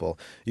example,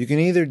 you can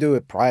either do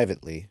it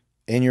privately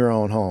in your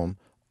own home,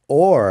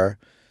 or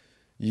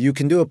you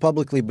can do it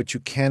publicly, but you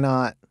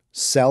cannot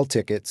sell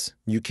tickets.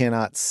 You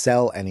cannot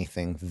sell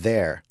anything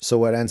there. So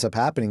what ends up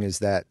happening is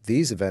that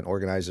these event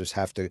organizers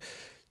have to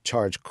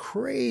charge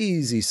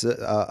crazy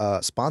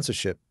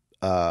sponsorship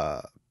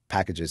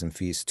packages and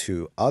fees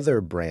to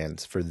other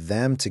brands for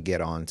them to get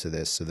onto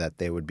this so that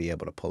they would be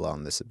able to pull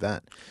on this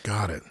event.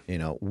 Got it.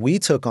 We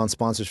took on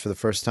sponsors for the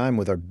first time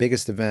with our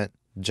biggest event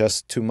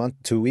just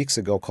 2 weeks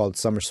ago called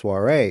Summer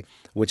Soiree,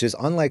 which is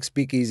unlike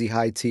Speakeasy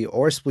High Tea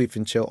or Spleef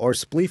and Chill or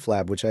Spleef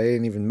Lab, which I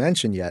didn't even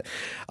mention yet.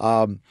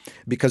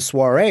 Because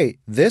Soiree,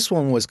 this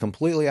one was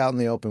completely out in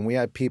the open. We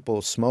had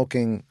people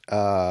smoking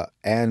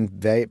and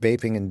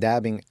vaping and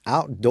dabbing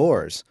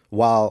outdoors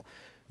while,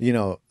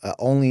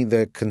 only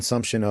the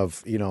consumption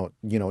of,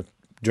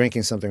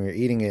 drinking something or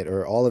eating it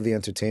or all of the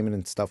entertainment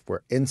and stuff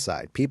were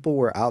inside. People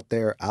were out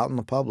there, out in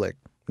the public.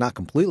 Not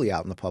completely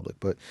out in the public,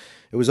 but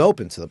it was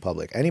open to the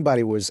public.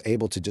 Anybody was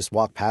able to just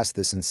walk past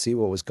this and see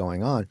what was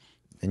going on.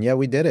 And yeah,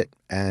 we did it.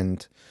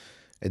 And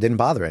it didn't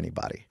bother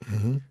anybody.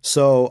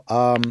 So,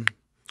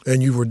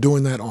 and you were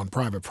doing that on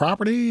private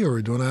property or were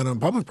you doing that on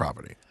public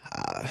property?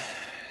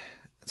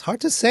 It's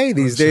hard to say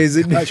these days.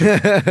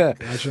 Gotcha.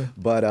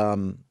 But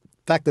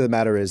fact of the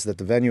matter is that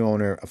the venue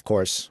owner, of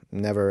course,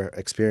 never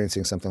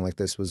experiencing something like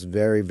this, was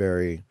very,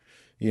 very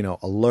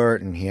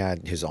alert, and he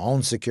had his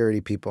own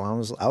security people.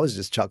 I was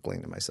just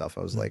chuckling to myself.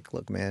 I was like,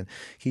 look, man,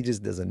 he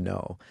just doesn't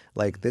know.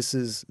 Like, this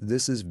is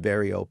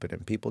very open,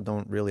 and people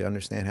don't really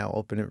understand how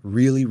open it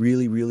really,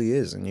 really, really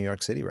is in New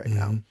York City right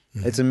now.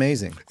 It's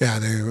amazing. Yeah,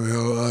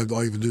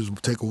 all you can do is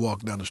take a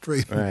walk down the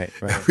street. Right,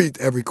 right.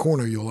 Every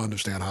corner, you'll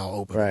understand how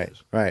open it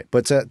is. Right.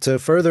 But to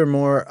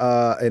furthermore,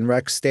 in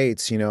rec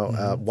states,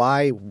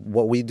 why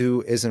what we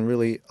do isn't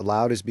really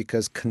allowed is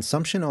because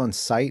consumption on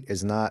site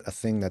is not a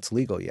thing that's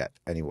legal yet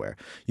anywhere.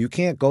 You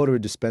can't go to a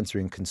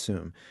dispensary and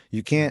consume.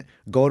 You can't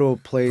go to a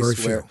place Very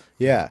where,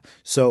 few.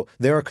 So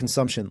there are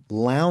consumption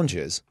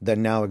lounges that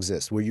now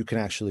exist where you can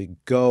actually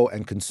go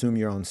and consume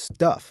your own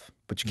stuff,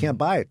 but you can't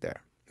buy it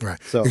there. Right.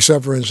 So,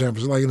 except for in San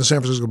Francisco, like in the San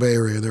Francisco Bay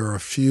Area, there are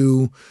a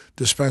few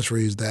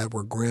dispensaries that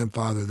were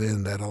grandfathered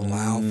in that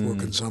allow for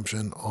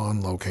consumption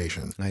on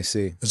location. I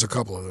see. There's a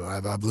couple of them.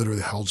 I've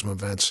literally held some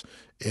events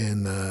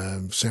in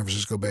San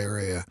Francisco Bay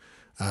Area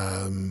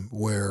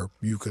where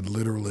you could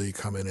literally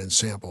come in and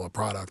sample a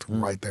product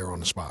right there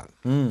on the spot.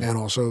 And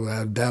also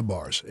had dab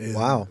bars.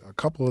 Wow. A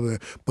couple of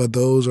but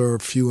those are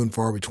few and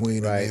far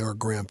between, Right. and they are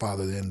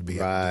grandfathered in to be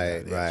able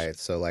to do that. Right.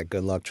 So, like,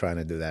 good luck trying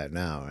to do that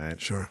now, right?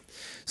 Sure.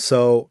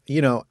 So,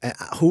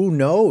 who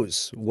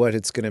knows what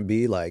it's going to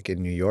be like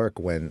in New York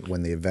when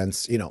the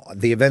events,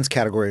 the events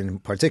category in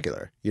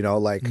particular,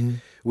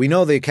 we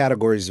know the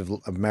categories of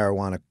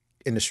marijuana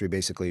industry,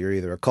 basically. You're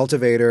either a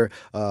cultivator,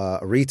 a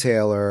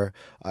retailer,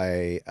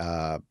 a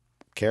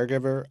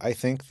caregiver, I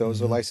think.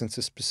 Those are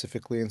licenses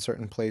specifically in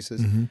certain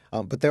places.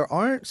 But there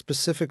aren't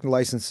specific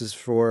licenses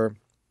for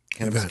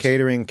cannabis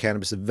catering,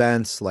 cannabis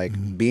events, like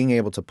being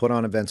able to put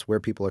on events where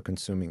people are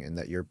consuming and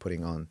that you're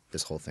putting on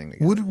this whole thing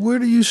together. Where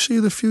do you see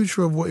the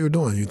future of what you're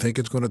doing? You think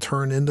it's going to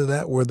turn into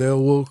that where they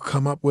will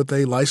come up with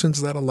a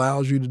license that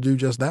allows you to do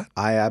just that?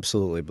 I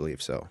absolutely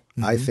believe so.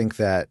 I think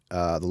that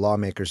the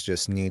lawmakers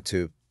just need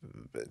to,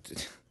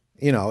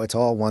 it's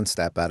all one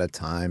step at a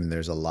time. And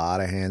there's a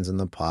lot of hands in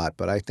the pot.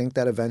 But I think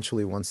that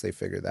eventually, once they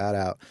figure that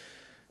out,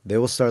 they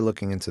will start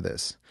looking into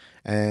this.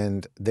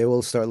 And they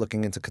will start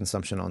looking into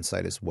consumption on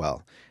site as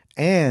well.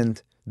 And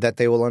that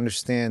they will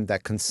understand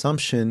that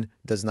consumption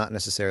does not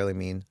necessarily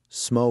mean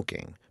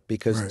smoking,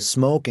 because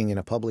smoking in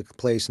a public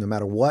place, no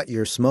matter what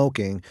you're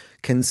smoking,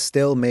 can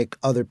still make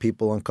other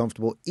people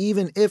uncomfortable,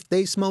 even if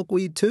they smoke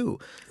weed too.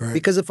 Right.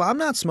 Because if I'm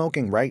not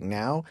smoking right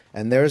now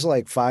and there's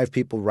like 5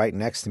 people right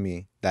next to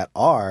me that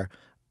are,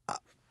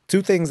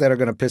 2 things that are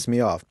going to piss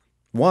me off.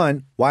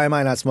 1, why am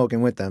I not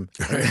smoking with them?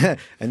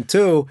 And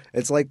 2,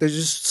 it's like there's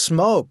just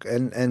smoke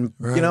and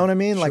you know what I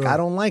mean? Like, I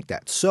don't like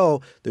that.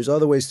 So there's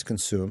other ways to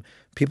consume.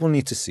 People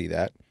need to see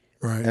that.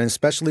 Right. And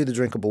especially the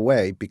drinkable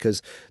way,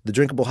 because the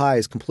drinkable high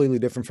is completely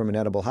different from an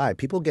edible high.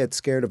 People get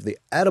scared of the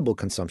edible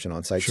consumption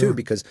on site too,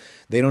 because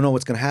they don't know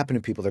what's going to happen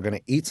to people. They're going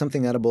to eat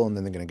something edible and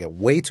then they're going to get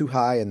way too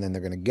high and then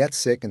they're going to get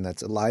sick, and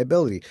that's a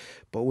liability.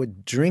 But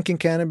with drinking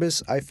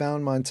cannabis, I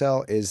found,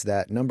 Montel, is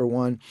that number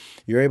 1,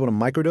 you're able to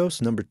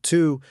microdose. Number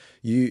 2,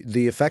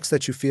 the effects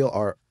that you feel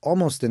are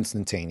almost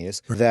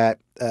instantaneous. That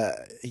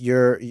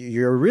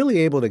you're really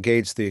able to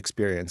gauge the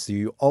experience.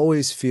 You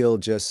always feel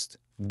just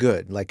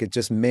good. Like, it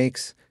just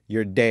makes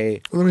your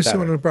day. Let me see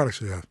what other products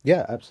you have.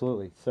 Yeah,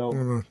 absolutely.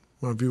 So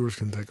my viewers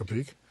can take a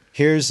peek.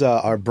 Here's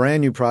our brand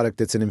new product.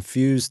 It's an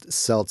infused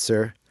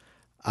seltzer,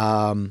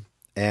 and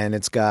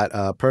it's got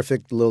a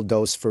perfect little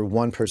dose for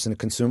one person to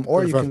consume,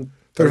 or 35, you can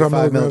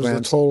 35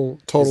 milligrams. Is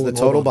the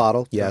total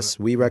bottle. Yes,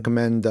 we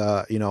recommend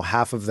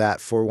half of that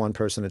for one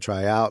person to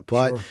try out.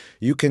 But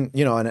you can,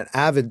 and an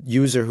avid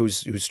user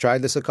who's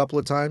tried this a couple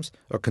of times,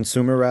 or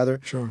consumer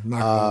rather,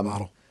 knock out the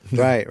bottle.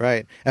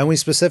 Right. And we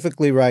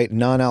specifically write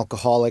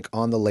non-alcoholic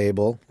on the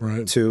label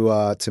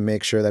to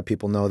make sure that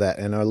people know that.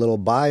 And our little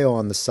bio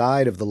on the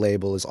side of the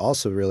label is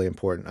also really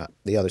important.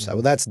 The other side,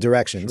 well, that's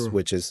directions,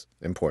 which is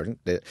important,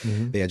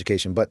 the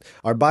education. But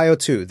our bio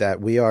too,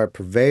 that we are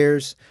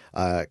purveyors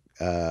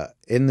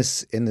in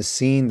the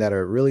scene that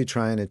are really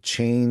trying to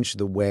change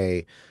the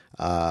way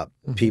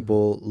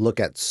people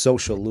look at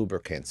social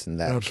lubricants, and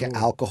that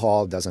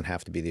alcohol doesn't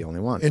have to be the only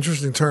one.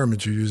 Interesting term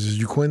that you use. Did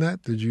you coin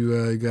that? Did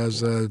you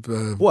guys?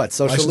 What,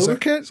 social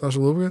lubricant?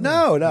 Social lubricant?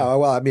 No.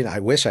 Well, I mean,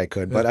 I wish I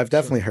could, but I've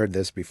definitely heard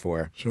this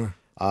before. Sure.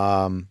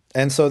 And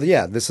so,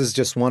 this is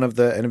just one of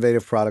the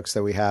innovative products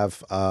that we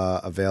have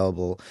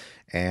available,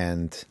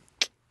 and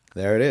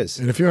there it is.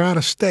 And if you're out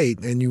of state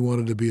and you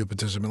wanted to be a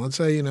participant, let's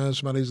say,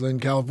 somebody's in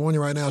California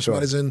right now,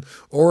 somebody's in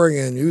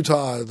Oregon,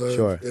 Utah,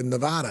 in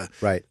Nevada.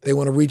 Right. They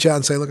want to reach out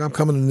and say, look, I'm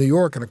coming to New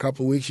York in a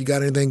couple of weeks. You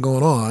got anything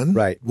going on?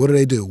 Right. What do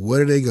they do?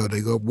 Where do they go?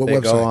 What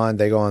website?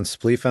 They go on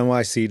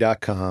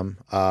spleefnyc.com.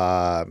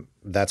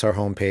 That's our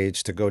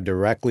homepage. To go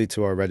directly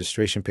to our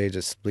registration page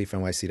at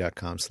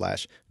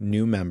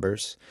spleefnyc.com/new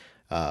members,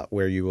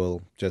 where you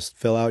will just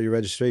fill out your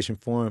registration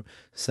form,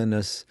 send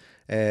us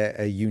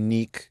a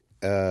unique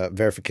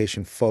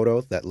verification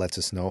photo that lets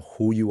us know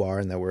who you are,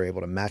 and that we're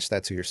able to match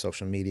that to your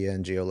social media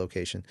and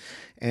geolocation,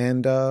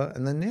 and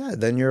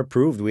then you're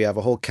approved. We have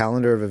a whole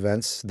calendar of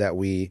events that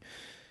we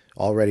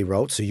already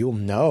wrote, so you'll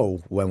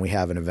know when we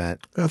have an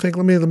event. I think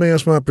let me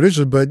ask my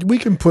producers, but we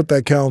can put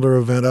that calendar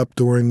event up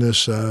during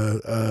this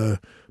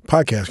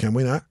podcast, can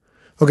we not?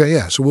 Okay,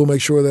 yeah. So we'll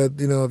make sure that,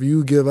 if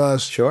you give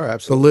us Sure, the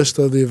absolutely. list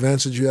of the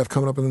events that you have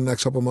coming up in the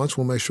next couple of months,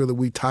 we'll make sure that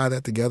we tie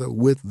that together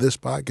with this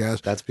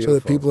podcast. That's So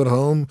that beautiful. people at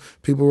home,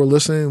 people who are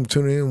listening,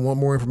 tuning in, want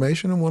more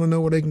information and want to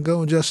know where they can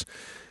go and just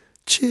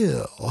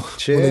chill. When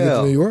they get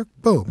to New York,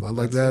 boom. I'd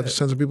like to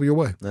send some people your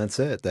way. That's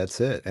it. That's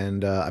it.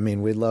 And I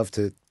mean, we'd love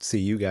to see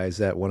you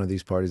guys at one of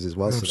these parties as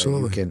well, Absolutely. so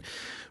that you can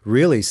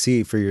really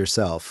see for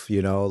yourself.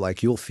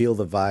 Like you'll feel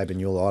the vibe, and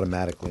you'll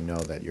automatically know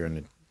that you're in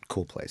a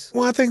cool place.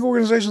 Well, I think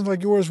organizations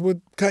like yours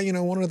would,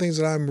 one of the things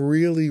that I'm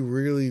really,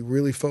 really,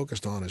 really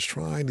focused on is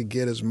trying to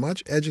get as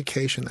much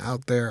education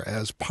out there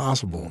as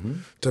possible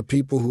to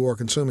people who are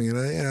consuming it.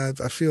 And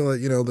I feel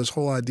that, this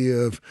whole idea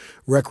of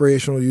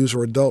recreational use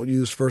or adult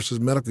use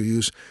versus medical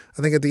use,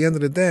 I think at the end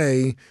of the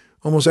day,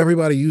 almost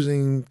everybody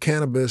using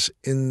cannabis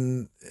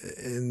in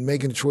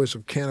making the choice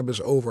of cannabis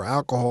over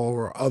alcohol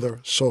or other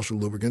social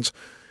lubricants,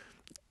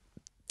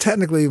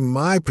 technically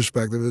my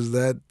perspective is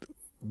that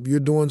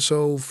you're doing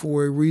so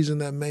for a reason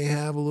that may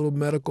have a little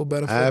medical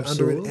benefit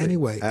under it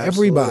anyway.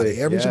 Everybody,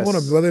 every single one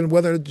of them,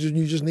 whether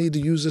you just need to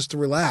use this to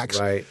relax,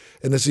 right?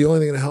 And it's the only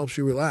thing that helps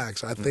you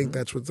relax. I think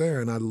that's what's there,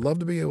 and I'd love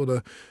to be able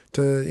to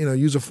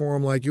use a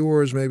forum like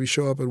yours, maybe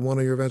show up at one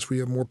of your events where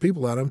you have more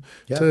people at them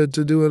to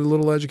do a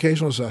little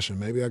educational session.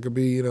 Maybe I could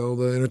be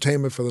the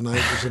entertainment for the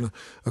night, just in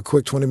a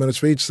quick 20-minute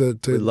speech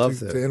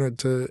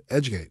to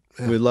educate.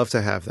 Yeah. We'd love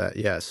to have that.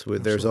 Yes,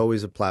 there's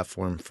always a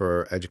platform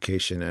for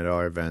education at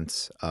our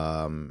events,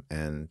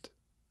 and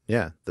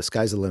yeah, the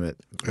sky's the limit.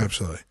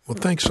 Absolutely. Well,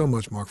 thanks so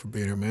much, Mark, for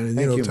being here, man. And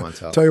Thank you,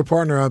 Montel. Tell your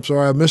partner I'm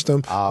sorry I missed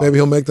him. Maybe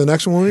he'll make the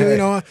next one.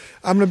 Hey. I'm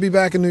going to be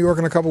back in New York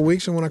in a couple of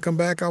weeks, and when I come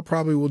back,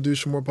 we'll do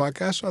some more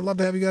podcasts. So I'd love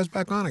to have you guys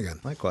back on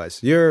again.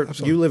 Likewise. You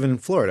live in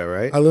Florida,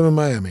 right? I live in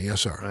Miami. Yes,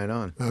 sir. Right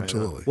on.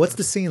 Absolutely. Right on. What's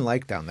the scene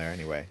like down there,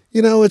 anyway?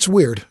 It's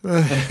weird.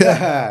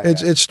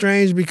 It's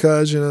strange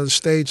because the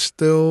state's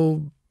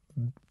still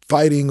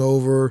fighting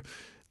over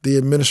the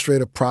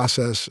administrative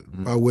process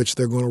by which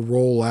they're going to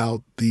roll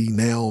out the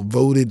now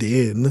voted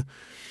in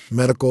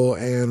medical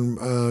and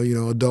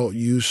adult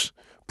use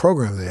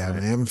program they have.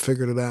 They haven't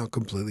figured it out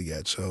completely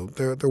yet, so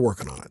they're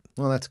working on it.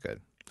 Well, that's good.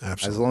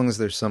 Absolutely. As long as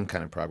there's some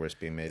kind of progress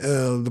being made.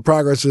 The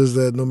progress is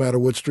that no matter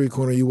what street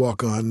corner you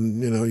walk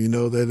on, you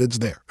know that it's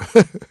there.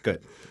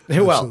 Good.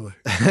 Well,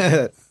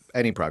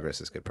 any progress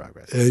is good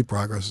progress. Any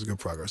progress is good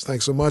progress.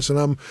 Thanks so much. And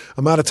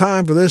I'm out of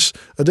time for this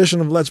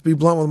edition of Let's Be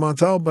Blunt with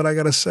Montel, but I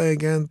got to say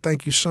again,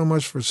 thank you so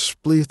much for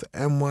Spleef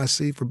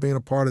NYC for being a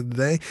part of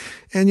today.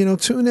 And,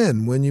 tune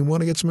in when you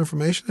want to get some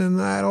information.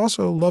 And I'd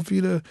also love for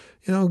you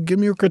to, give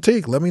me a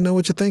critique. Let me know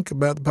what you think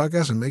about the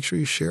podcast and make sure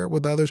you share it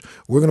with others.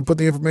 We're going to put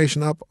the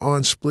information up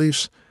on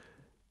Spleef's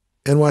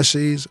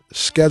NYC's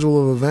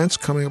schedule of events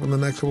coming up in the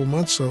next couple of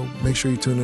months. So make sure you tune in.